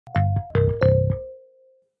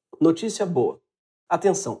notícia boa.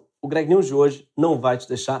 Atenção, o Greg News de hoje não vai te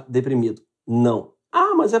deixar deprimido. Não.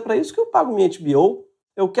 Ah, mas é para isso que eu pago minha HBO?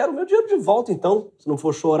 Eu quero meu dinheiro de volta, então. Se não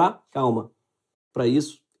for chorar, calma. Para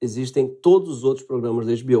isso, existem todos os outros programas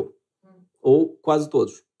da HBO. Ou quase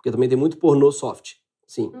todos. Porque também tem muito pornô soft.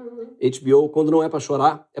 Sim. HBO, quando não é para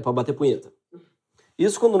chorar, é para bater punheta.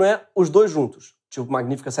 Isso quando não é os dois juntos. Tipo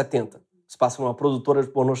Magnífica 70. Que se passa numa produtora de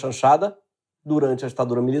pornô chanchada durante a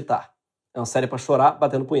ditadura militar. É uma série para chorar,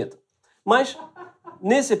 batendo punheta. Mas,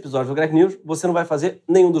 nesse episódio do Greg News, você não vai fazer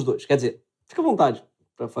nenhum dos dois. Quer dizer, fica à vontade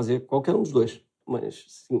para fazer qualquer um dos dois. Mas,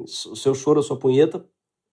 sim, o seu choro, a sua punheta,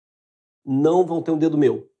 não vão ter um dedo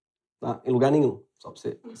meu. Tá? Em lugar nenhum. Só para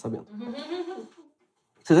você ficar sabendo.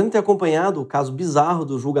 Vocês devem ter acompanhado o caso bizarro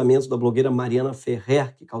do julgamento da blogueira Mariana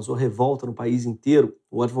Ferrer, que causou revolta no país inteiro.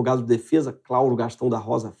 O advogado de defesa, Cláudio Gastão da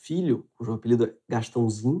Rosa Filho, cujo apelido é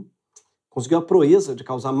Gastãozinho, conseguiu a proeza de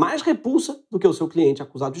causar mais repulsa do que o seu cliente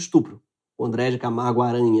acusado de estupro, o André de Camargo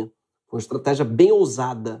Aranha, com uma estratégia bem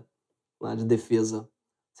ousada lá de defesa.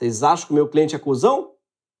 Vocês acham que o meu cliente é cuzão?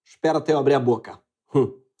 Espera até eu abrir a boca.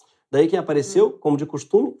 Daí quem apareceu, como de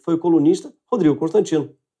costume, foi o colunista Rodrigo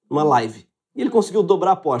Constantino, numa live. E ele conseguiu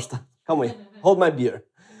dobrar a aposta. Calma aí, hold my beer.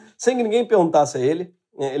 Sem que ninguém perguntasse a ele,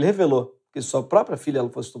 ele revelou que se sua própria filha ela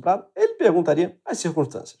fosse estuprada, ele perguntaria as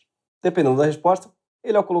circunstâncias. Dependendo da resposta,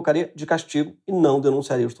 ele a colocaria de castigo e não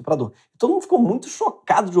denunciaria o estuprador. E todo mundo ficou muito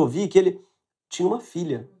chocado de ouvir que ele tinha uma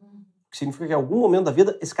filha. O que significa que em algum momento da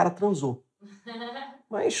vida esse cara transou.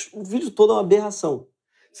 Mas o vídeo todo é uma aberração.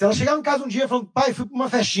 Se ela chegar em casa um dia falando, pai, fui para uma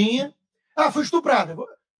festinha, fui estuprada,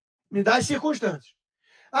 me dá as circunstâncias.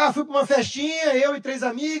 Fui para uma festinha, eu e 3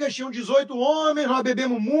 amigas, tinham 18 homens, nós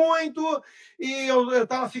bebemos muito, e eu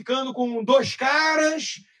estava ficando com 2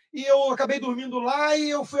 caras, e eu acabei dormindo lá e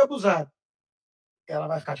eu fui abusado. Ela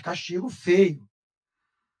vai ficar de castigo feio.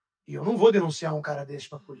 E eu não vou denunciar um cara desse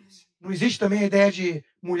para a polícia. Não existe também a ideia de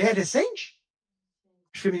mulher decente?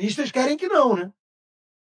 Os feministas querem que não, né?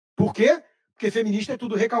 Por quê? Porque feminista é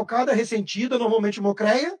tudo recalcada, ressentida, normalmente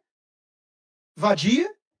mocreia, vadia,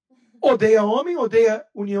 odeia homem, odeia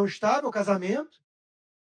união estável, casamento,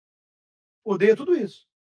 odeia tudo isso.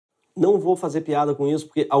 Não vou fazer piada com isso,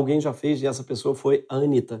 porque alguém já fez e essa pessoa foi a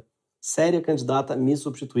Anitta, séria candidata a me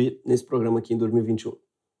substituir nesse programa aqui em 2021.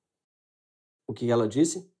 O que ela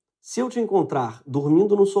disse? Se eu te encontrar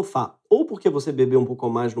dormindo no sofá, ou porque você bebeu um pouco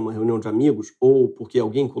mais numa reunião de amigos, ou porque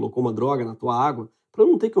alguém colocou uma droga na tua água, pra eu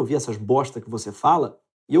não ter que ouvir essas bosta que você fala,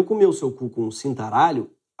 e eu comer o seu cu com um cintaralho,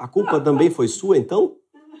 a culpa também foi sua, então?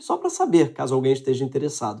 Só pra saber, caso alguém esteja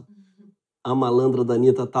interessado. A malandra da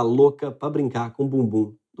Anitta tá louca pra brincar com o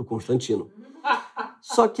bumbum do Constantino.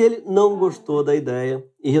 Só que ele não gostou da ideia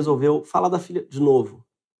e resolveu falar da filha de novo.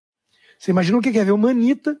 Você imagina o que é ver uma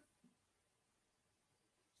Anitta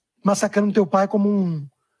massacrando teu pai como um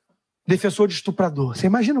defensor de estuprador. Você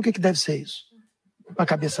imagina o que deve ser isso na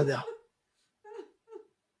cabeça dela.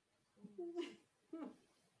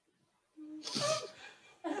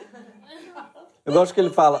 Eu gosto que ele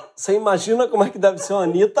fala, você imagina como é que deve ser uma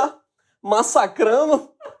Anitta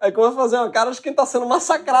massacrando, aí começa a fazer uma cara de quem tá sendo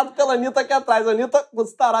massacrado pela Anitta aqui atrás. A Anitta com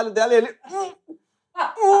esse taralho dela e ele...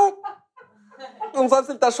 Não sabe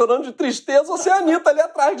se ele tá chorando de tristeza ou se é a Anitta ali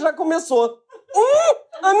atrás que já começou.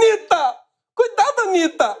 Anitta! Cuidado,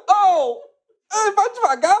 Anitta! Oh! Vai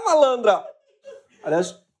devagar, malandra!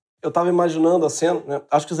 Aliás, eu tava imaginando a cena, né?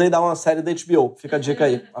 Acho que isso aí dá uma série da HBO. Fica a dica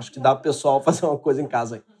aí. Acho que dá pro pessoal fazer uma coisa em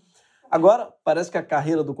casa aí. Agora, parece que a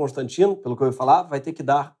carreira do Constantino, pelo que eu ia falar, vai ter que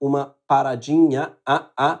dar uma paradinha.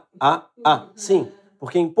 Sim,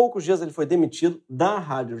 porque em poucos dias ele foi demitido da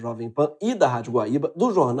Rádio Jovem Pan e da Rádio Guaíba,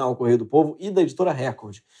 do jornal Correio do Povo e da Editora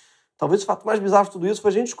Record. Talvez o fato mais bizarro de tudo isso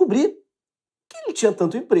foi a gente descobrir que ele tinha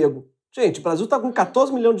tanto emprego. Gente, o Brasil tá com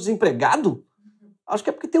 14 milhões de desempregados? Acho que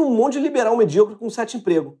é porque tem um monte de liberal medíocre com 7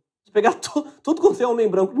 empregos. Se pegar tudo quanto é homem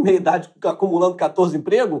branco de meia idade acumulando 14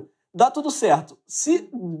 empregos, dá tudo certo. Se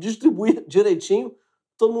distribuir direitinho,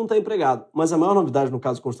 todo mundo está empregado. Mas a maior novidade no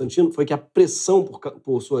caso Constantino foi que a pressão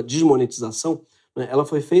por sua desmonetização, né, ela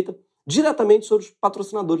foi feita diretamente sobre os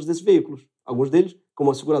patrocinadores desses veículos. Alguns deles,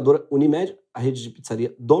 como a seguradora Unimed, a rede de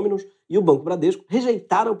pizzaria Domino's e o Banco Bradesco,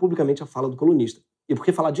 rejeitaram publicamente a fala do colunista. E por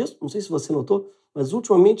que falar disso? Não sei se você notou, mas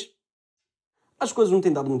ultimamente as coisas não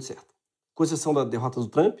têm dado muito certo. Com exceção da derrota do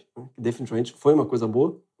Trump, né, que definitivamente foi uma coisa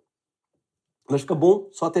boa, mas fica bom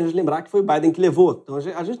só até a gente lembrar que foi o Biden que levou. Então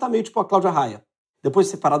a gente tá meio tipo a Cláudia Raia. Depois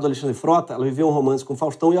de separar do Alexandre Frota, ela viveu um romance com o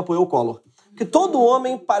Faustão e apoiou o Collor. Porque todo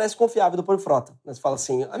homem parece confiável depois do Frota. Você fala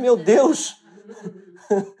assim, meu Deus,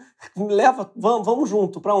 me leva, vamos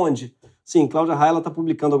junto, pra onde? Sim, Cláudia Raia, ela tá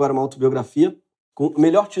publicando agora uma autobiografia com o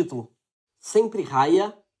melhor título. Sempre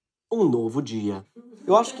Raia, um novo dia.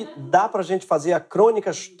 Eu acho que dá pra gente fazer a crônica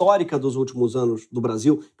histórica dos últimos anos do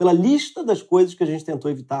Brasil pela lista das coisas que a gente tentou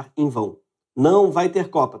evitar em vão. Não vai ter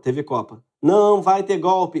Copa, teve Copa. Não vai ter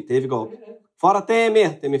golpe, teve golpe. Fora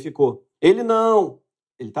Temer, Temer ficou. Ele não.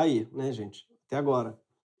 Ele tá aí, né, gente? Até agora.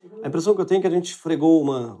 A impressão que eu tenho é que a gente esfregou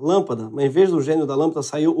uma lâmpada, mas em vez do gênio da lâmpada,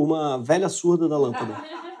 saiu uma velha surda da lâmpada.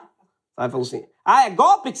 Aí falou assim, é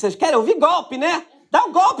golpe que vocês querem ouvir? Golpe, né? Dá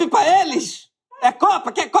um golpe pra eles! É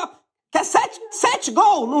Copa, quer Copa? Quer 7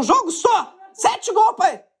 gols num jogo só? 7 gols,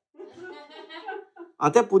 pai!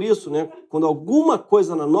 Até por isso, né, quando alguma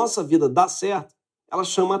coisa na nossa vida dá certo, ela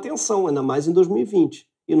chama a atenção, ainda mais em 2020.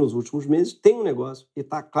 E nos últimos meses tem um negócio e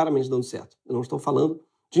está claramente dando certo. Eu não estou falando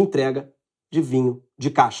de entrega de vinho de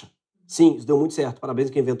caixa. Sim, isso deu muito certo. Parabéns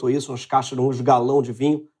a quem inventou isso, umas caixas de uns galão de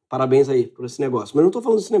vinho. Parabéns aí por esse negócio. Mas não estou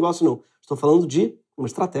falando desse negócio, não. Estou falando de uma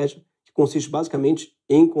estratégia que consiste basicamente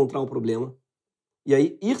em encontrar um problema e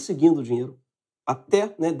aí ir seguindo o dinheiro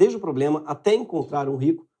até, né, desde o problema até encontrar um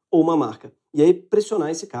rico ou uma marca. E aí pressionar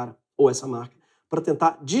esse cara ou essa marca para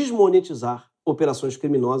tentar desmonetizar operações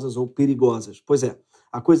criminosas ou perigosas. Pois é,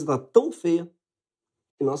 a coisa está tão feia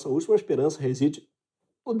que nossa última esperança reside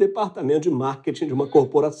no departamento de marketing de uma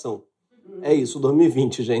corporação. É isso,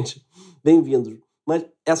 2020, gente. Bem-vindos. Mas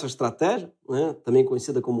essa estratégia, né, também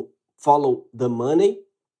conhecida como Follow the Money,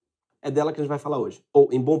 é dela que a gente vai falar hoje. Ou,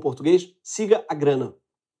 em bom português, siga a grana.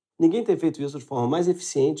 Ninguém tem feito isso de forma mais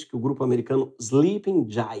eficiente que o grupo americano Sleeping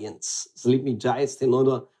Giants. Sleeping Giants tem nome de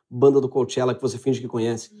uma banda do Coachella que você finge que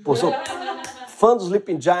conhece. Pô, sou fã dos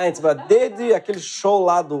Sleeping Giants, desde aquele show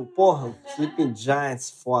lá do... Sleeping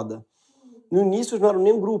Giants, foda. No início, eles não eram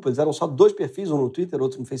nem um grupo, eles eram só 2 perfis, um no Twitter,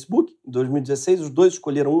 outro no Facebook. Em 2016, os 2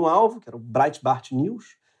 escolheram um alvo, que era o Breitbart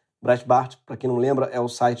News. Breitbart, para quem não lembra, é o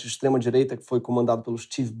site de extrema-direita que foi comandado pelo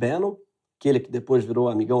Steve Bannon, aquele que depois virou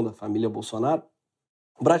amigão da família Bolsonaro.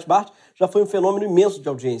 O Breitbart já foi um fenômeno imenso de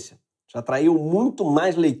audiência. Já atraiu muito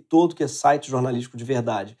mais leitor do que site jornalístico de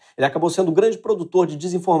verdade. Ele acabou sendo um grande produtor de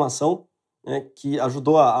desinformação, né, que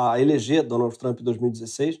ajudou a eleger Donald Trump em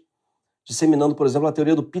 2016, disseminando, por exemplo, a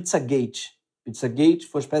teoria do Pizzagate. Pizzagate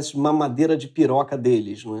foi uma espécie de mamadeira de piroca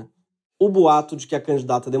deles, não é? O boato de que a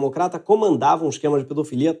candidata democrata comandava um esquema de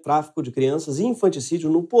pedofilia, tráfico de crianças e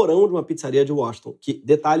infanticídio no porão de uma pizzaria de Washington, que,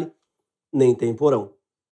 detalhe, nem tem porão.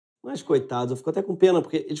 Mas, coitados, eu fico até com pena,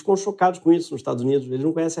 porque eles ficam chocados com isso nos Estados Unidos. Eles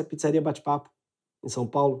não conhecem a pizzaria Bate-Papo, em São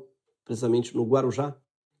Paulo, precisamente no Guarujá.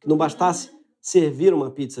 Que não bastasse servir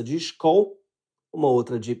uma pizza de Skol, uma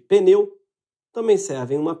outra de pneu, também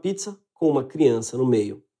servem uma pizza com uma criança no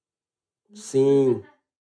meio. Sim.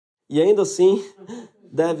 E ainda assim,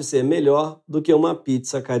 deve ser melhor do que uma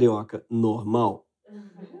pizza carioca normal.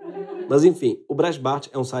 Mas enfim, o Breitbart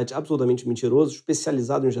é um site absolutamente mentiroso,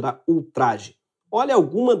 especializado em gerar ultraje. Olha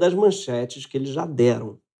alguma das manchetes que eles já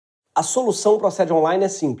deram. A solução para o assédio online é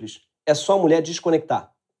simples. É só a mulher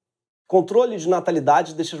desconectar. Controle de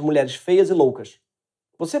natalidade deixa as mulheres feias e loucas.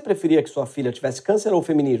 Você preferia que sua filha tivesse câncer ou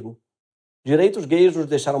feminismo? Direitos gays nos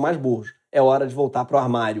deixaram mais burros. É hora de voltar pro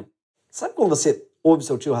armário. Sabe quando você ouve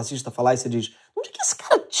seu tio racista falar e você diz, onde que esse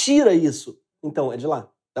cara tira isso? Então, é de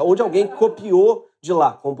lá. Ou de alguém copiou de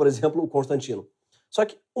lá, como por exemplo o Constantino. Só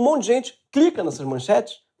que um monte de gente clica nessas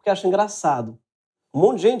manchetes porque acha engraçado. Um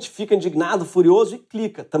monte de gente fica indignado, furioso e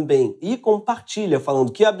clica também. E compartilha,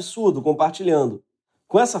 falando que absurdo, compartilhando.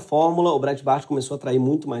 Com essa fórmula, o Breitbart começou a atrair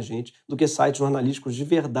muito mais gente do que sites jornalísticos de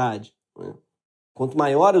verdade, né? Quanto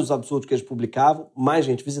maiores os absurdos que eles publicavam, mais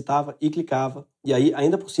gente visitava e clicava. E aí,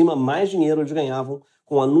 ainda por cima, mais dinheiro eles ganhavam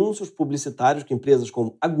com anúncios publicitários que empresas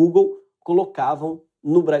como a Google colocavam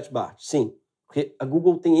no Breitbart. Sim, porque a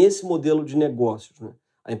Google tem esse modelo de negócios, né?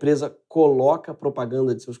 A empresa coloca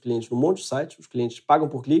propaganda de seus clientes num monte de sites, os clientes pagam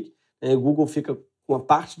por clique, né? O Google fica com uma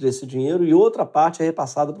parte desse dinheiro e outra parte é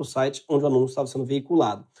repassada para o site onde o anúncio estava sendo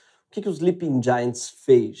veiculado. O que o Sleeping Giants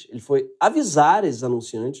fez? Ele foi avisar esses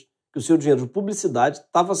anunciantes que o seu dinheiro de publicidade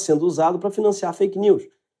estava sendo usado para financiar fake news,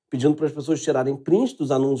 pedindo para as pessoas tirarem prints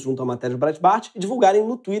dos anúncios junto à matéria de Breitbart e divulgarem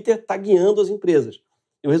no Twitter, tagueando as empresas.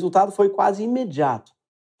 E o resultado foi quase imediato.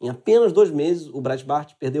 Em apenas 2 meses, o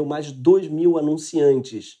Breitbart perdeu mais de 2.000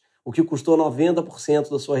 anunciantes, o que custou 90%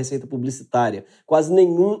 da sua receita publicitária. Quase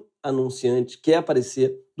nenhum anunciante quer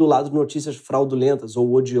aparecer do lado de notícias fraudulentas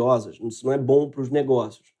ou odiosas. Isso não é bom para os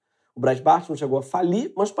negócios. O Breitbart não chegou a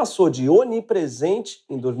falir, mas passou de onipresente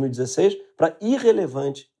em 2016 para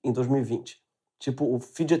irrelevante em 2020. Tipo o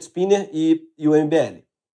Fidget Spinner e o MBL.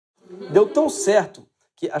 Deu tão certo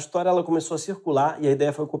que a história ela começou a circular e a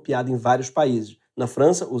ideia foi copiada em vários países. Na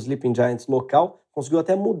França, o Sleeping Giants local conseguiu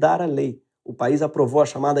até mudar a lei. O país aprovou a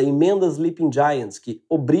chamada Emenda Sleeping Giants, que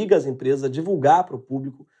obriga as empresas a divulgar para o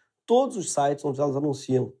público todos os sites onde elas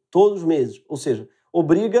anunciam, todos os meses. Ou seja,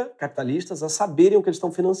 obriga capitalistas a saberem o que eles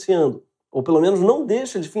estão financiando. Ou pelo menos não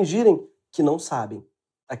deixa de fingirem que não sabem.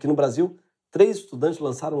 Aqui no Brasil, 3 estudantes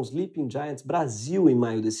lançaram o Sleeping Giants Brasil em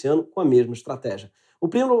maio desse ano com a mesma estratégia. O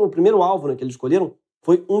primeiro alvo, né, que eles escolheram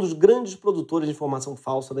foi um dos grandes produtores de informação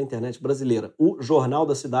falsa da internet brasileira, o Jornal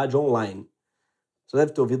da Cidade Online. Você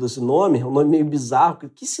deve ter ouvido esse nome, é um nome meio bizarro.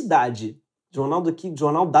 Que cidade? Jornal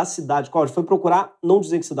da Cidade. Qual? Foi procurar, não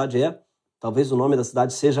dizer que cidade é. Talvez o nome da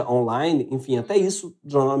cidade seja online. Enfim, até isso, o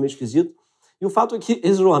jornal é meio esquisito. E o fato é que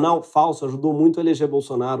esse jornal falso ajudou muito a eleger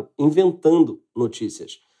Bolsonaro, inventando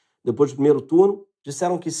notícias. Depois do primeiro turno,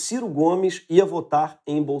 disseram que Ciro Gomes ia votar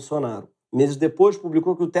em Bolsonaro. Meses depois,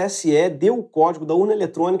 publicou que o TSE deu o código da urna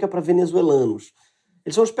eletrônica para venezuelanos.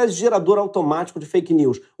 Eles são uma espécie de gerador automático de fake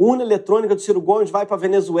news. Urna eletrônica do Ciro Gomes vai para a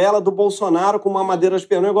Venezuela, do Bolsonaro com uma madeira de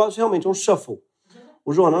pé. O negócio realmente é um shuffle.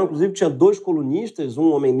 O jornal, inclusive, tinha 2 colunistas,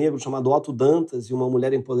 um homem negro chamado Otto Dantas e uma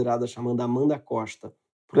mulher empoderada chamada Amanda Costa.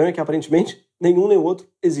 O problema é que, aparentemente, nenhum nem outro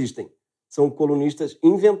existem. São colunistas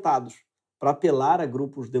inventados para apelar a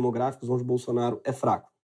grupos demográficos onde Bolsonaro é fraco.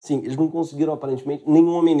 Sim, eles não conseguiram, aparentemente,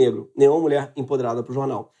 nenhum homem negro, nenhuma mulher empoderada para o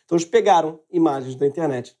jornal. Então eles pegaram imagens da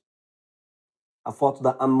internet. A foto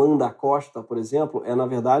da Amanda Costa, por exemplo, é, na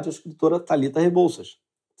verdade, a escritora Thalita Rebouças.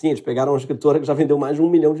 Sim, eles pegaram uma escritora que já vendeu mais de 1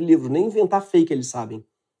 milhão de livros. Nem inventar fake eles sabem.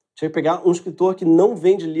 Tinha que pegar um escritor que não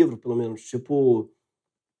vende livro, pelo menos. Tipo,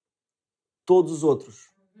 todos os outros,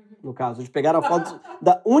 no caso. Eles pegaram a foto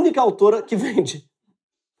da única autora que vende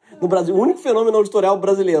no Brasil. O único fenômeno editorial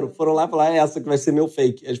brasileiro. Foram lá e falaram, é essa que vai ser meu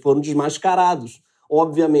fake. Eles foram desmascarados,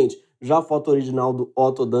 obviamente. Já a foto original do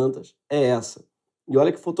Otto Dantas é essa. E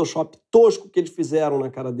olha que Photoshop tosco que eles fizeram na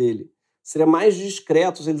cara dele. Seria mais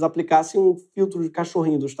discreto se eles aplicassem um filtro de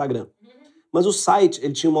cachorrinho do Instagram. Mas o site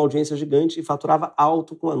ele tinha uma audiência gigante e faturava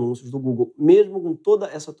alto com anúncios do Google, mesmo com toda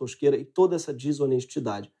essa tosqueira e toda essa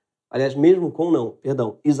desonestidade. Aliás,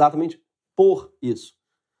 exatamente por isso.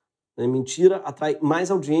 Mentira atrai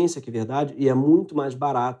mais audiência que verdade e é muito mais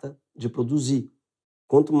barata de produzir.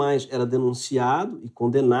 Quanto mais era denunciado e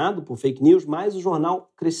condenado por fake news, mais o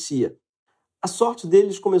jornal crescia. A sorte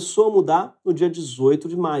deles começou a mudar no dia 18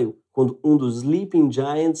 de maio, quando um dos Sleeping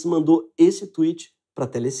Giants mandou esse tweet para a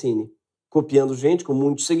Telecine, copiando gente com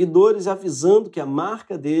muitos seguidores e avisando que a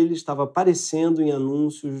marca dele estava aparecendo em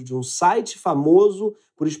anúncios de um site famoso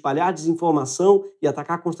por espalhar desinformação e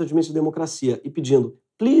atacar constantemente a democracia, e pedindo,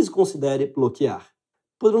 please considere bloquear.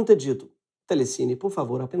 Poderiam ter dito, Telecine, por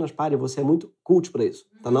favor, apenas pare, você é muito cult para isso.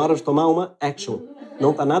 Tá na hora de tomar uma action.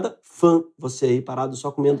 Não tá nada fã você aí parado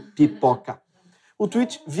só comendo pipoca. O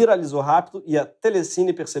tweet viralizou rápido e a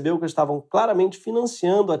Telecine percebeu que eles estavam claramente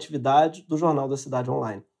financiando a atividade do Jornal da Cidade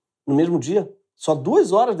Online. No mesmo dia, só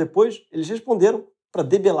 2 horas depois, eles responderam para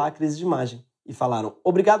debelar a crise de imagem e falaram,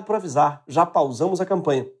 obrigado por avisar, já pausamos a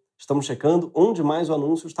campanha. Estamos checando onde mais o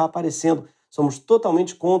anúncio está aparecendo. Somos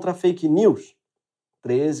totalmente contra a fake news.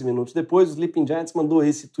 13 minutos depois, o Sleeping Giants mandou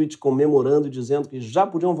esse tweet comemorando e dizendo que já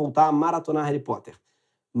podiam voltar a maratonar Harry Potter.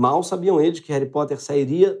 Mal sabiam eles que Harry Potter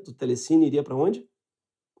sairia do Telecine e iria para onde?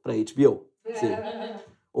 Para HBO. Sim.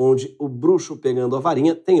 Onde o bruxo pegando a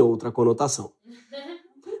varinha tem outra conotação.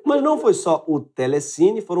 Mas não foi só o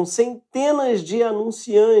Telecine, foram centenas de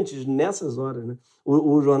anunciantes nessas horas, né?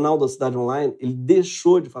 O Jornal da Cidade Online ele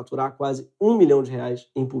deixou de faturar quase R$1 milhão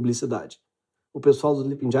em publicidade. O pessoal dos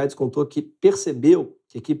Sleeping Giants contou que percebeu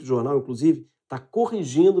que a equipe do jornal, inclusive, está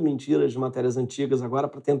corrigindo mentiras de matérias antigas agora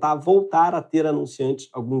para tentar voltar a ter anunciantes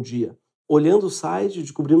algum dia. Olhando o site,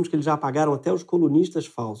 descobrimos que eles já apagaram até os colunistas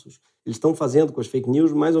falsos. Eles estão fazendo com as fake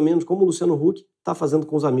news mais ou menos como o Luciano Huck está fazendo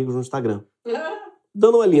com os amigos no Instagram.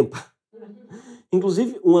 Dando uma limpa.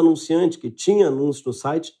 Inclusive, um anunciante que tinha anúncios no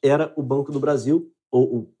site era o Banco do Brasil,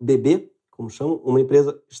 ou o BB, como chamam, uma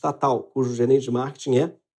empresa estatal, cujo gerente de marketing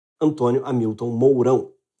é Antônio Hamilton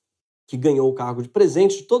Mourão, que ganhou o cargo de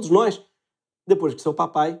presente de todos nós depois que seu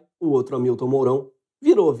papai, o outro Hamilton Mourão,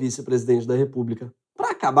 virou vice-presidente da República.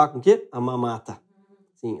 Para acabar com o quê? A mamata.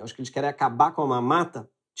 Sim, acho que eles querem acabar com a mamata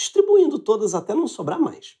distribuindo todas até não sobrar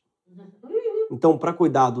mais. Então, para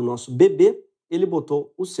cuidar do nosso bebê, ele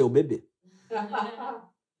botou o seu bebê.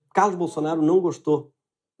 Carlos Bolsonaro não gostou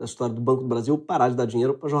da história do Banco do Brasil parar de dar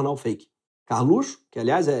dinheiro para jornal fake. Carluxo, que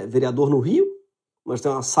aliás é vereador no Rio, mas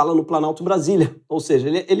tem uma sala no Planalto Brasília. Ou seja,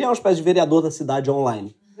 ele é uma espécie de vereador da cidade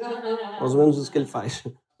online. Mais ou menos isso que ele faz.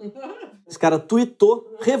 Esse cara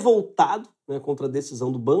tweetou revoltado, né, contra a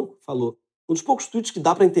decisão do banco, falou, um dos poucos tweets que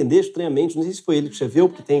dá para entender estranhamente, não sei se foi ele que escreveu,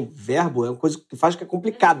 porque tem verbo, é uma coisa que faz que é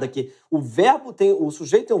complicada aqui. O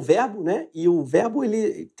sujeito tem um verbo, né, e o verbo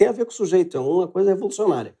ele tem a ver com o sujeito, é uma coisa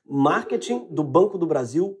revolucionária. Marketing do Banco do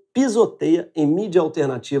Brasil pisoteia em mídia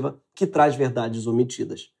alternativa que traz verdades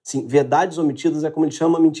omitidas. Sim, verdades omitidas é como ele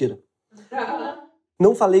chama a mentira.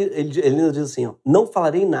 Não falei, ele ainda diz assim, ó, não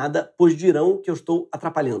falarei nada, pois dirão que eu estou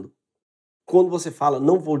atrapalhando. Quando você fala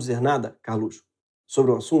não vou dizer nada, Carluxo,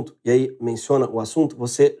 sobre o assunto, e aí menciona o assunto,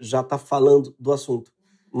 você já está falando do assunto.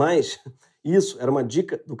 Mas isso era uma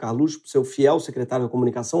dica do Carluxo para o seu fiel secretário de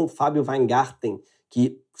comunicação, Fábio Weingarten,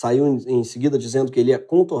 que saiu em seguida dizendo que ele ia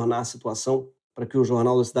contornar a situação para que o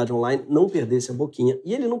Jornal da Cidade Online não perdesse a boquinha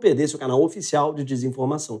e ele não perdesse o canal oficial de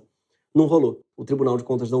desinformação. Não rolou. O Tribunal de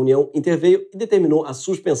Contas da União interveio e determinou a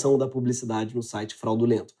suspensão da publicidade no site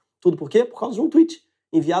fraudulento. Tudo por quê? Por causa de um tweet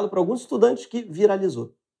enviado para alguns estudantes que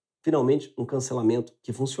viralizou. Finalmente, um cancelamento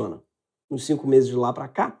que funciona. Nos 5 meses de lá para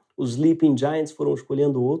cá, os Sleeping Giants foram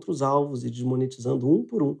escolhendo outros alvos e desmonetizando um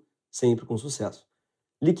por um, sempre com sucesso.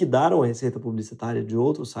 Liquidaram a receita publicitária de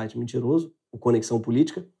outro site mentiroso, o Conexão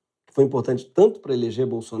Política, que foi importante tanto para eleger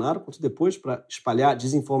Bolsonaro quanto depois para espalhar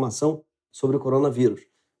desinformação sobre o coronavírus.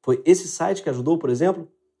 Foi esse site que ajudou, por exemplo,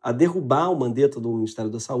 a derrubar o Mandetta do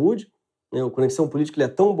Ministério da Saúde. O Conexão Política ele é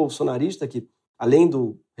tão bolsonarista que, além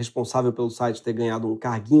do responsável pelo site ter ganhado um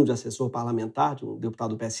carguinho de assessor parlamentar de um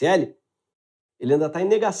deputado do PSL, ele ainda está em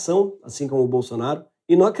negação, assim como o Bolsonaro,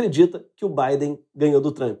 e não acredita que o Biden ganhou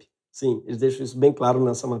do Trump. Sim, eles deixam isso bem claro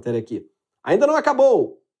nessa matéria aqui. Ainda não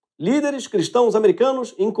acabou! Líderes cristãos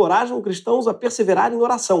americanos encorajam cristãos a perseverar em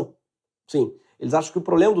oração. Sim, eles acham que o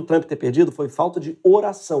problema do Trump ter perdido foi falta de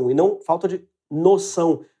oração e não falta de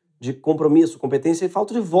noção, de compromisso, competência e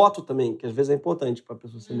falta de voto também, que às vezes é importante para a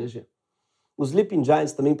pessoa se eleger. Os Sleeping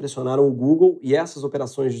Giants também pressionaram o Google e essas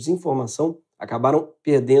operações de desinformação acabaram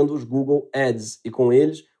perdendo os Google Ads e com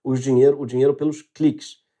eles o dinheiro pelos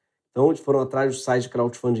cliques. Então eles foram atrás dos sites de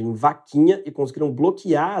crowdfunding Vaquinha e conseguiram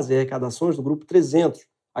bloquear as arrecadações do Grupo 300,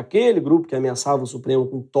 aquele grupo que ameaçava o Supremo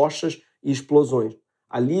com tochas e explosões.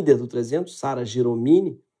 A líder do 300, Sara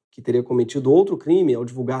Giromini, que teria cometido outro crime ao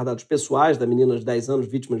divulgar dados pessoais da menina de 10 anos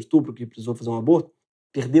vítima de estupro que precisou fazer um aborto,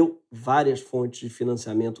 perdeu várias fontes de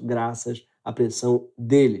financiamento graças à pressão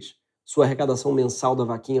deles. Sua arrecadação mensal da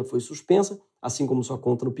Vaquinha foi suspensa, assim como sua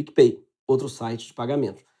conta no PicPay, outro site de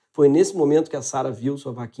pagamento. Foi nesse momento que a Sara viu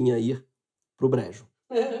sua Vaquinha ir pro brejo.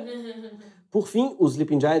 Por fim, os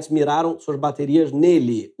Sleeping Giants miraram suas baterias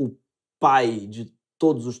nele, o pai de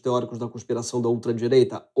todos os teóricos da conspiração da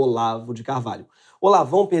ultradireita, Olavo de Carvalho.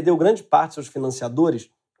 Olavão perdeu grande parte de seus financiadores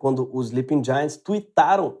quando os Sleeping Giants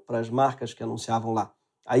tuitaram para as marcas que anunciavam lá.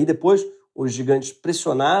 Aí depois, os gigantes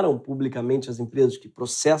pressionaram publicamente as empresas que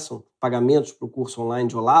processam pagamentos para o curso online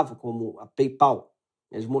de Olavo, como a PayPal.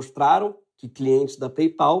 Eles mostraram que clientes da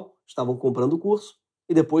PayPal estavam comprando o curso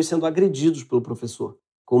e depois sendo agredidos pelo professor,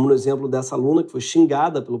 como no exemplo dessa aluna que foi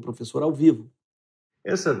xingada pelo professor ao vivo.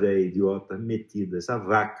 Essa velha idiota metida, essa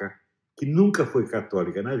vaca, que nunca foi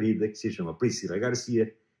católica na vida, que se chama Priscila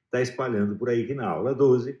Garcia, está espalhando por aí que na aula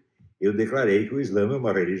 12 eu declarei que o Islã é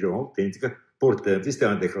uma religião autêntica, portanto, isso é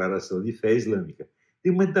uma declaração de fé islâmica.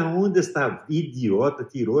 Mas de onde essa idiota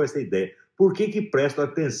tirou essa ideia? Por que presta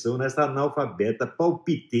atenção nessa analfabeta,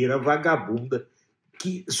 palpiteira, vagabunda,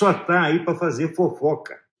 que só está aí para fazer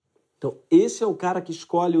fofoca? Então, esse é o cara que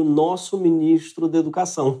escolhe o nosso ministro da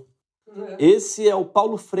Educação. Esse é o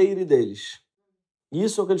Paulo Freire deles.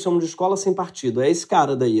 Isso é o que eles chamam de escola sem partido. É esse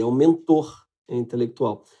cara daí, é o mentor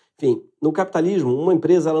intelectual. Enfim, no capitalismo, uma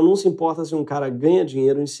empresa ela não se importa se um cara ganha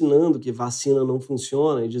dinheiro ensinando que vacina não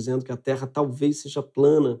funciona e dizendo que a Terra talvez seja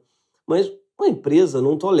plana. Mas uma empresa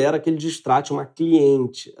não tolera que ele distrate uma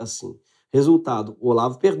cliente assim. Resultado, o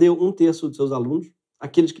Olavo perdeu 1/3 de seus alunos,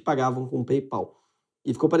 aqueles que pagavam com PayPal.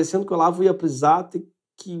 E ficou parecendo que o Olavo ia precisar ter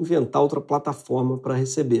que inventar outra plataforma para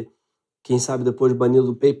receber. Quem sabe depois de banido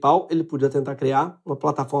do PayPal, ele podia tentar criar uma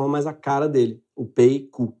plataforma mais à cara dele, o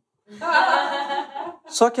PayQ.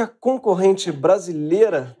 Só que a concorrente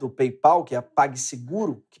brasileira do PayPal, que é a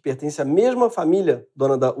PagSeguro, que pertence à mesma família,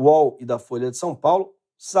 dona da UOL e da Folha de São Paulo,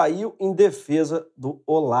 saiu em defesa do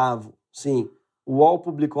Olavo. Sim, o UOL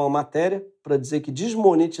publicou uma matéria para dizer que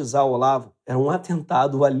desmonetizar o Olavo era um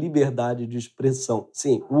atentado à liberdade de expressão.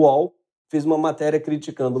 Sim, o UOL fez uma matéria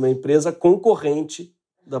criticando uma empresa concorrente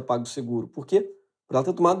da PagSeguro. Por quê? Por ela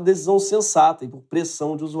ter tomado decisão sensata e por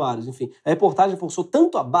pressão de usuários. Enfim, a reportagem forçou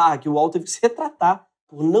tanto a barra que o UOL teve que se retratar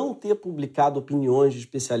por não ter publicado opiniões de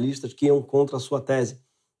especialistas que iam contra a sua tese,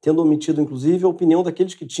 tendo omitido, inclusive, a opinião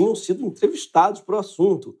daqueles que tinham sido entrevistados para o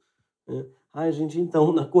assunto. Ai, gente,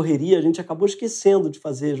 então, na correria, a gente acabou esquecendo de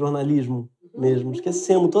fazer jornalismo mesmo.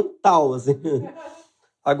 Esquecemos total, assim.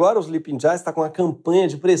 Agora, os Sleeping Giants está com uma campanha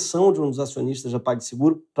de pressão de um dos acionistas da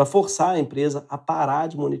PagSeguro para forçar a empresa a parar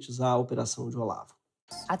de monetizar a operação de Olavo.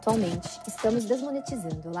 Atualmente, estamos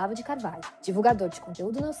desmonetizando Olavo de Carvalho, divulgador de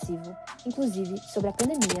conteúdo nocivo, inclusive sobre a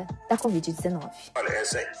pandemia da Covid-19. Olha,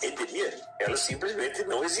 essa epidemia, ela simplesmente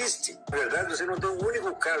não existe. Na verdade, você não tem um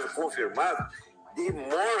único caso confirmado de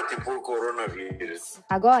morte por coronavírus.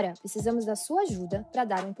 Agora, precisamos da sua ajuda para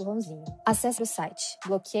dar um empurrãozinho. Acesse o site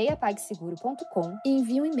bloqueiapagseguro.com e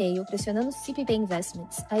envie um e-mail pressionando o CPP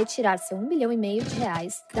Investments a retirar seu R$1,5 milhão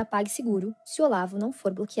da PagSeguro se o Olavo não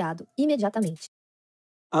for bloqueado imediatamente.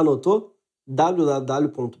 Anotou?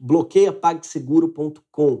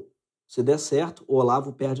 www.bloqueiapagseguro.com. Se der certo, o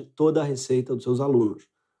Olavo perde toda a receita dos seus alunos.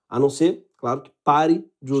 A não ser, claro, que pare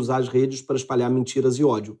de usar as redes para espalhar mentiras e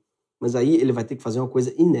ódio. Mas aí ele vai ter que fazer uma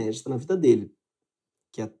coisa inédita na vida dele,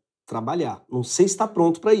 que é trabalhar. Não sei se está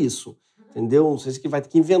pronto para isso, entendeu? Não sei se ele vai ter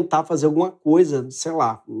que inventar, fazer alguma coisa, sei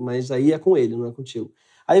lá, mas aí é com ele, não é contigo.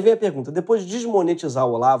 Aí vem a pergunta, depois de desmonetizar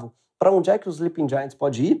o Olavo, para onde é que os Sleeping Giants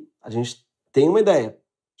pode ir? A gente tem uma ideia.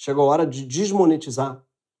 Chegou a hora de desmonetizar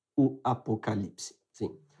o apocalipse.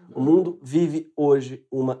 Sim. O mundo vive hoje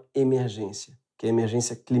uma emergência, que é a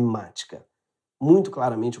emergência climática. Muito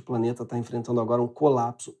claramente, o planeta está enfrentando agora um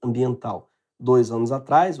colapso ambiental. 2 anos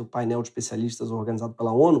atrás, o painel de especialistas organizado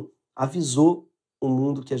pela ONU avisou o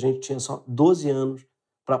mundo que a gente tinha só 12 anos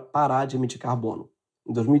para parar de emitir carbono.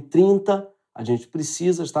 Em 2030, a gente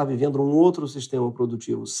precisa estar vivendo um outro sistema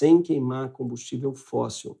produtivo, sem queimar combustível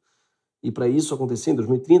fóssil. E para isso acontecer em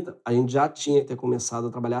 2030, a gente já tinha que ter começado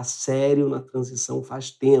a trabalhar sério na transição faz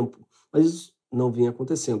tempo. Mas isso não vinha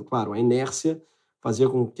acontecendo. Claro, a inércia fazia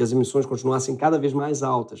com que as emissões continuassem cada vez mais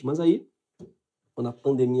altas. Mas aí, quando a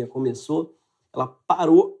pandemia começou, ela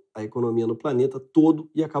parou a economia no planeta todo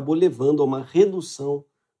e acabou levando a uma redução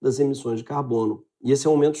das emissões de carbono. E esse é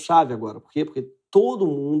um momento chave agora. Por quê? Porque todo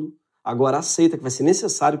mundo agora aceita que vai ser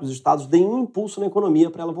necessário que os estados deem um impulso na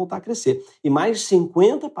economia para ela voltar a crescer. E mais de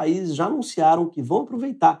 50 países já anunciaram que vão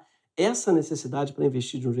aproveitar essa necessidade para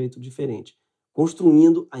investir de um jeito diferente,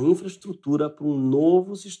 construindo a infraestrutura para um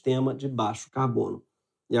novo sistema de baixo carbono.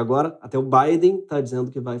 E agora, até o Biden está dizendo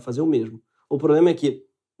que vai fazer o mesmo. O problema é que,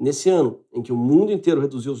 nesse ano em que o mundo inteiro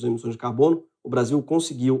reduziu suas emissões de carbono, o Brasil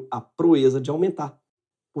conseguiu a proeza de aumentar.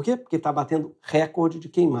 Por quê? Porque está batendo recorde de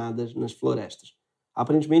queimadas nas florestas.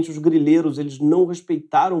 Aparentemente, os grileiros eles não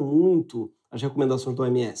respeitaram muito as recomendações da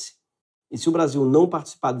OMS. E se o Brasil não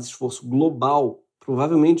participar desse esforço global,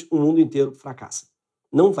 provavelmente o mundo inteiro fracassa.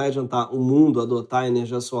 Não vai adiantar o mundo adotar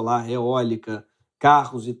energia solar, eólica,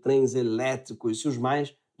 carros e trens elétricos se os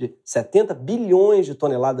mais de 70 bilhões de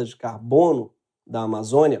toneladas de carbono da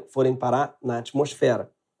Amazônia forem parar na atmosfera.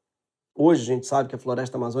 Hoje a gente sabe que a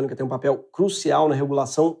floresta amazônica tem um papel crucial na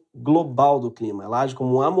regulação global do clima. Ela age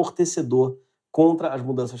como um amortecedor contra as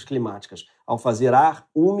mudanças climáticas, ao fazer ar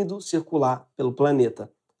úmido circular pelo planeta.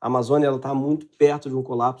 A Amazônia está muito perto de um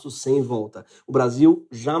colapso sem volta. O Brasil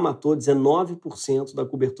já matou 19% da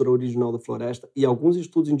cobertura original da floresta e alguns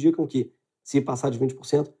estudos indicam que, se passar de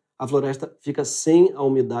 20%, a floresta fica sem a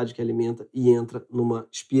umidade que alimenta e entra numa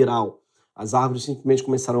espiral. As árvores simplesmente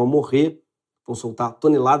começarão a morrer, vão soltar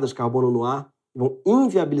toneladas de carbono no ar e vão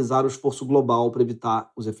inviabilizar o esforço global para evitar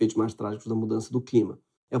os efeitos mais trágicos da mudança do clima.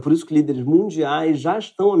 É por isso que líderes mundiais já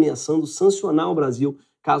estão ameaçando sancionar o Brasil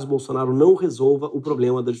caso Bolsonaro não resolva o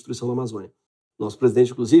problema da destruição da Amazônia. Nosso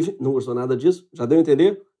presidente, inclusive, não gostou nada disso. Já deu a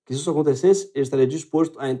entender que se isso acontecesse, ele estaria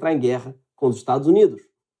disposto a entrar em guerra com os Estados Unidos.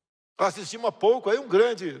 Assistimos há pouco aí um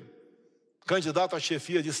grande candidato à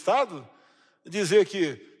chefia de Estado dizer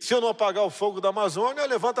que se eu não apagar o fogo da Amazônia,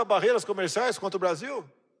 levanta barreiras comerciais contra o Brasil.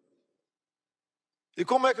 E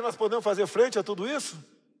como é que nós podemos fazer frente a tudo isso?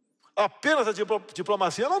 Apenas a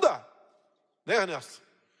diplomacia não dá, né, Ernesto?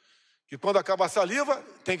 Que quando acaba a saliva,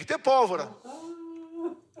 tem que ter pólvora.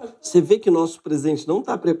 Você vê que o nosso presidente não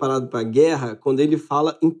está preparado para a guerra quando ele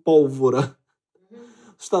fala em pólvora.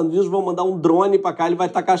 Os Estados Unidos vão mandar um drone para cá, ele vai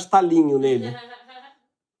tacar estalinho nele.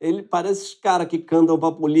 Ele parece os caras que cantam para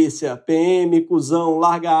a polícia, PM, cuzão,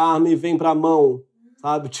 larga a arma e vem para a mão,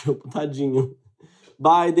 sabe? Tipo, tadinho.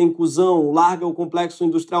 Biden, cuzão, larga o complexo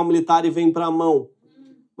industrial militar e vem para a mão.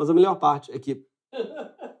 Mas a melhor parte é que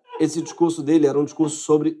esse discurso dele era um discurso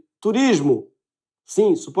sobre turismo.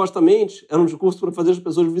 Sim, supostamente era um discurso para fazer as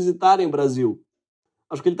pessoas visitarem o Brasil.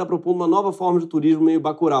 Acho que ele está propondo uma nova forma de turismo meio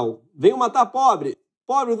bacural. Venham matar pobre.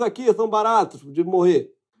 Pobres aqui são baratos, de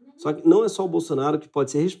morrer. Só que não é só o Bolsonaro que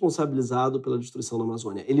pode ser responsabilizado pela destruição da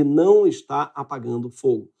Amazônia. Ele não está apagando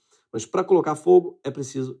fogo. Mas para colocar fogo é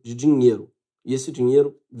preciso de dinheiro. E esse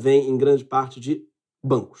dinheiro vem em grande parte de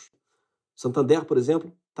bancos. Santander, por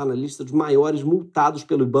exemplo, está na lista dos maiores multados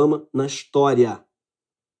pelo IBAMA na história.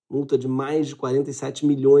 Multa de mais de 47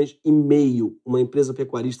 milhões e meio. Uma empresa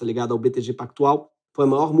pecuarista ligada ao BTG Pactual foi a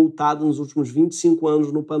maior multada nos últimos 25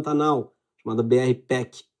 anos no Pantanal, chamada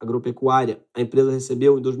BR-PEC, agropecuária. A empresa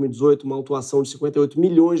recebeu, em 2018, uma autuação de 58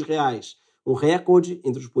 milhões de reais, um recorde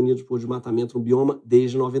entre os punidos por desmatamento no bioma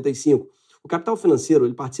desde 95. O capital financeiro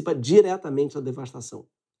ele participa diretamente da devastação,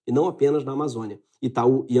 e não apenas na Amazônia.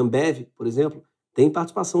 Itaú e Ambev, por exemplo, têm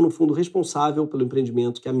participação no fundo responsável pelo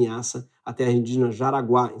empreendimento que ameaça a terra indígena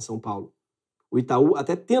Jaraguá, em São Paulo. O Itaú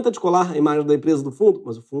até tenta descolar a imagem da empresa do fundo,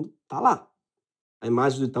 mas o fundo está lá. A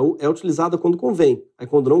imagem do Itaú é utilizada quando convém. Aí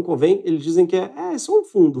quando não convém, eles dizem que é só um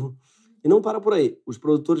fundo. E não para por aí. Os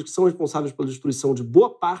produtores que são responsáveis pela destruição de boa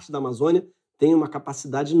parte da Amazônia têm uma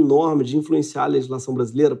capacidade enorme de influenciar a legislação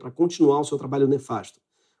brasileira para continuar o seu trabalho nefasto.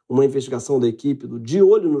 Uma investigação da equipe do De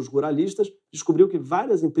Olho nos Ruralistas descobriu que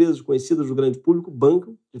várias empresas conhecidas do grande público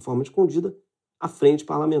bancam, de forma escondida, a Frente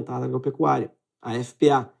Parlamentar da Agropecuária, a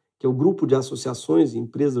FPA, que é o grupo de associações e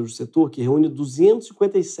empresas do setor que reúne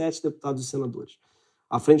 257 deputados e senadores.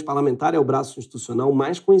 A Frente Parlamentar é o braço institucional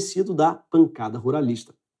mais conhecido da bancada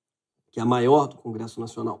ruralista, que é a maior do Congresso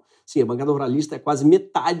Nacional. Sim, a bancada ruralista é quase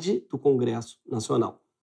metade do Congresso Nacional.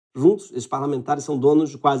 Juntos, esses parlamentares são donos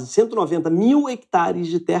de quase 190 mil hectares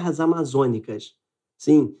de terras amazônicas.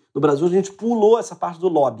 Sim, no Brasil a gente pulou essa parte do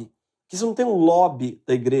lobby. Aqui você não tem um lobby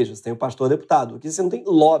da igreja, você tem o pastor deputado. Aqui você não tem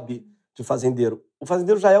lobby de fazendeiro. O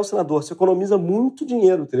fazendeiro já é o senador, você economiza muito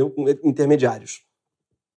dinheiro, entendeu? Com intermediários.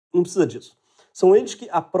 Não precisa disso. São eles que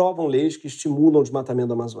aprovam leis que estimulam o desmatamento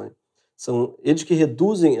da Amazônia. São eles que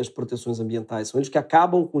reduzem as proteções ambientais, são eles que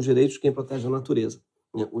acabam com os direitos de quem protege a natureza,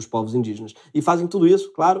 né? Os povos indígenas. E fazem tudo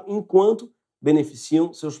isso, claro, enquanto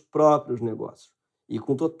beneficiam seus próprios negócios. E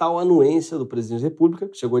com total anuência do presidente da República,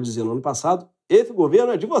 que chegou a dizer no ano passado, esse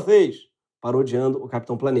governo é de vocês, parodiando o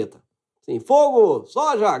Capitão Planeta. Sim, fogo,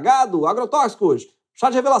 soja, gado, agrotóxicos, chá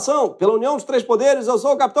de revelação, pela união dos três poderes, eu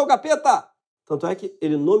sou o Capitão Capeta. Tanto é que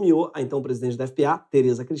ele nomeou a então presidente da FPA,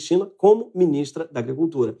 Tereza Cristina, como ministra da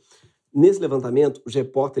Agricultura. Nesse levantamento, os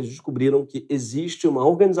repórteres descobriram que existe uma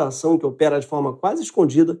organização que opera de forma quase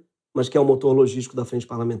escondida, mas que é o motor logístico da Frente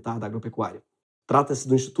Parlamentar da Agropecuária. Trata-se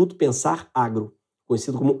do Instituto Pensar Agro,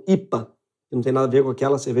 conhecido como IPA, que não tem nada a ver com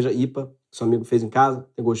aquela cerveja IPA que seu amigo fez em casa,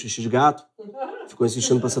 tem gosto de xixi de gato, ficou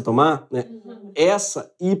insistindo para você tomar, né?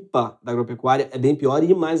 Essa IPA da agropecuária é bem pior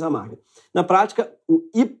e mais amarga. Na prática, o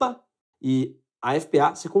IPA e a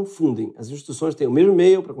FPA se confundem. As instituições têm o mesmo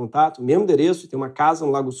e-mail para contato, o mesmo endereço, e tem uma casa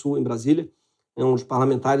no Lago Sul, em Brasília, onde os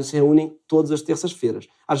parlamentares se reúnem todas as terças-feiras.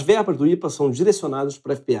 As verbas do IPA são direcionadas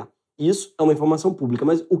para a FPA. Isso é uma informação pública,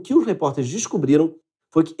 mas o que os repórteres descobriram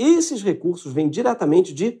foi que esses recursos vêm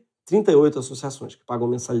diretamente de 38 associações, que pagam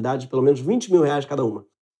mensalidade de pelo menos R$20 mil cada uma.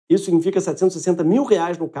 Isso significa R$760 mil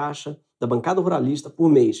no caixa da bancada ruralista por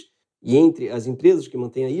mês. E entre as empresas que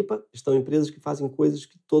mantêm a IPA estão empresas que fazem coisas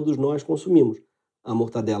que todos nós consumimos. A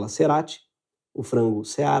mortadela Cerati, o frango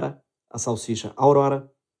Seara, a salsicha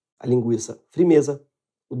Aurora, a linguiça Frimeza,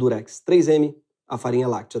 o Durex 3M, a farinha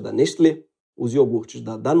láctea da Nestlé, os iogurtes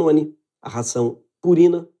da Danone, a ração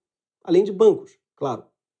Purina, além de bancos, claro.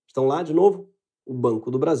 Estão lá, de novo, o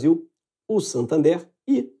Banco do Brasil, o Santander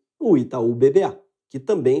e o Itaú BBA, que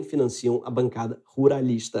também financiam a bancada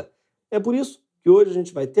ruralista. É por isso que hoje a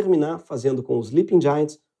gente vai terminar fazendo com os Sleeping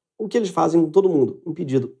Giants o que eles fazem com todo mundo, um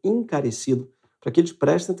pedido encarecido para que eles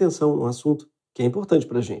prestem atenção no assunto que é importante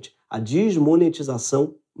para a gente, a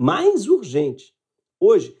desmonetização mais urgente.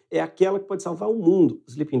 Hoje é aquela que pode salvar o mundo.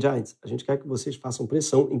 Sleeping Giants, a gente quer que vocês façam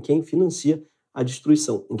pressão em quem financia a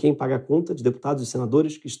destruição, em quem paga a conta de deputados e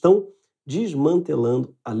senadores que estão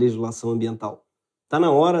desmantelando a legislação ambiental. Está na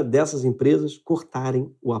hora dessas empresas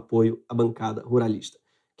cortarem o apoio à bancada ruralista.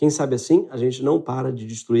 Quem sabe assim, a gente não para de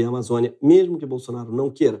destruir a Amazônia, mesmo que Bolsonaro não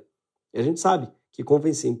queira. E a gente sabe que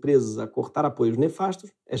convencer empresas a cortar apoios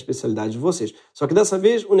nefastos é a especialidade de vocês. Só que dessa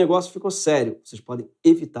vez o negócio ficou sério. Vocês podem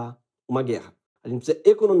evitar uma guerra. A gente precisa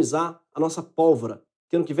economizar a nossa pólvora,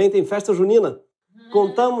 que ano que vem tem festa junina.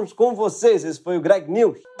 Contamos com vocês. Esse foi o Greg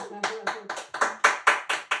News.